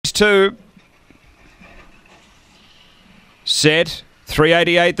2. Set.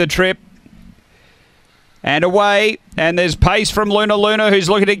 388 the trip. And away, and there's pace from Luna, who's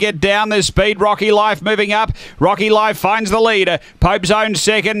looking to get down. There's speed. Rocky Life moving up. Rocky Life finds the lead. Pope Zone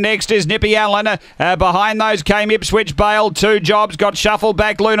second. Next is Nippy Allen. Behind those came Ipswich Bale. 2 Jobs got shuffled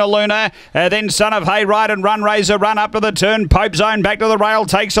back. Luna. Then Son of Hayride and Run Razor run up to the turn. Pope Zone back to the rail.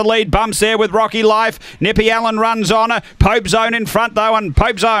 Takes a lead. Bumps there with Rocky Life. Nippy Allen runs on. Pope Zone in front though, and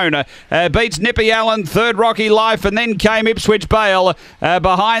Pope Zone beats Nippy Allen. 3rd Rocky Life, and then came Ipswich Bale.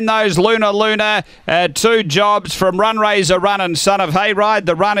 Behind those Luna. 2 Jobs from Run Razor Run and Son of Hayride.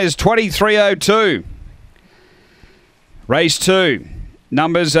 The run is 23:02. Race 2.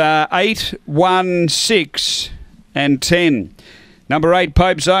 Numbers are 8, 1, 6 and 10. Number 8,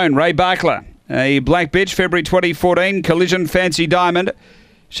 Pope Zone, Ray Buckler. A black bitch, February 2014. Collision Fancy Diamond.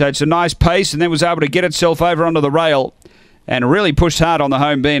 Showed some nice pace and then was able to get itself over onto the rail and really pushed hard on the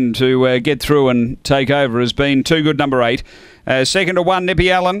home bend to get through and take over. Has been too good, number 8. Second to 1, Nippy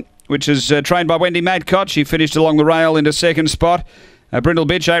Allen, which is trained by Wendy Madcott. She finished along the rail into second spot. Brindle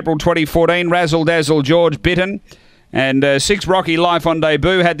Bitch, April 2014. Razzle Dazzle, George Bitten. And 6 Rocky Life on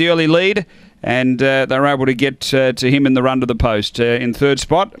debut, had the early lead. And they were able to get to him in the run to the post in third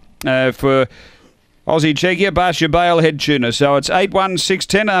spot. For Aussie Cheekier, Barsha Bale, Head Tuner. So it's 8-1,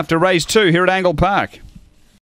 6-10 after race 2 here at Angle Park.